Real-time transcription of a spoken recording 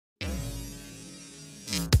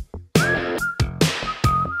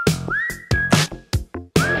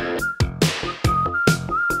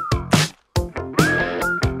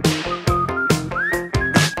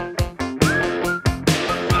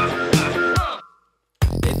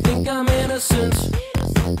think I'm innocent.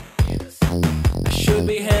 I should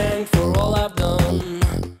be hanged for all I've done.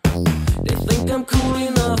 They think I'm cool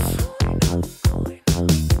enough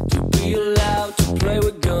to be allowed to play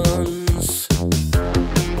with guns.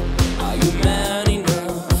 Are you man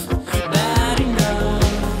enough, bad enough?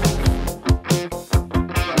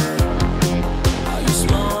 Are you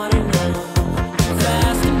smart enough,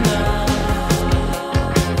 fast enough?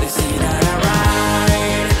 They say that I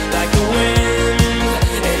ride like the wind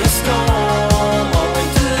in a storm all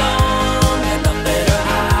winter long, and I better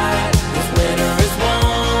hide, 'cause winter is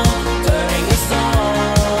warm, turning the song.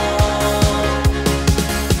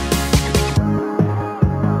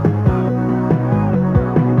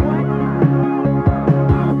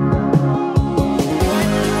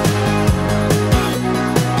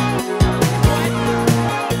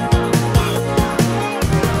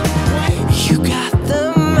 You got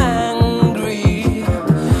them angry,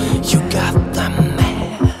 you got them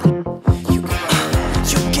mad, you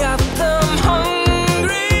got them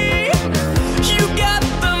hungry, you got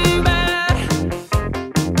them bad.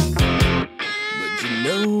 But you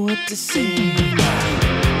know what to say now.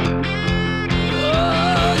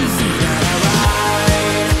 Oh, you see that I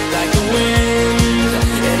ride like the wind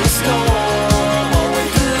in a storm all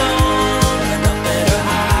winter long, and I better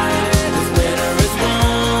hide, 'cause winter is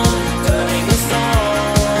warm, turning the song.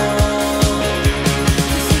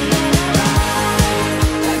 You see that I ride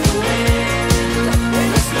like the wind in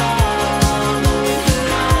a storm all winter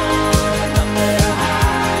long, and I better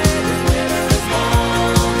hide, 'cause winter is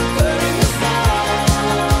warm, turning the song.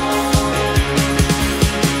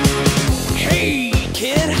 Hey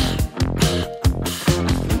kid,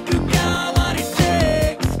 you got what it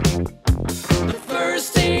takes. The first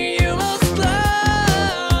thing you must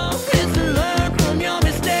learn is to learn from your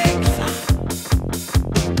mistakes.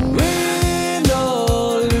 Win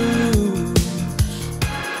or lose,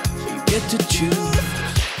 you get to choose.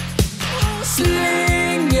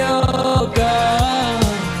 Sling your gun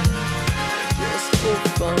just for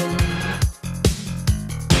fun.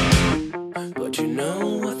 But you know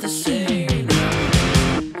what they say now.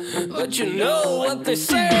 But you know what they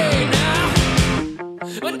say now.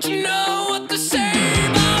 But you know what they say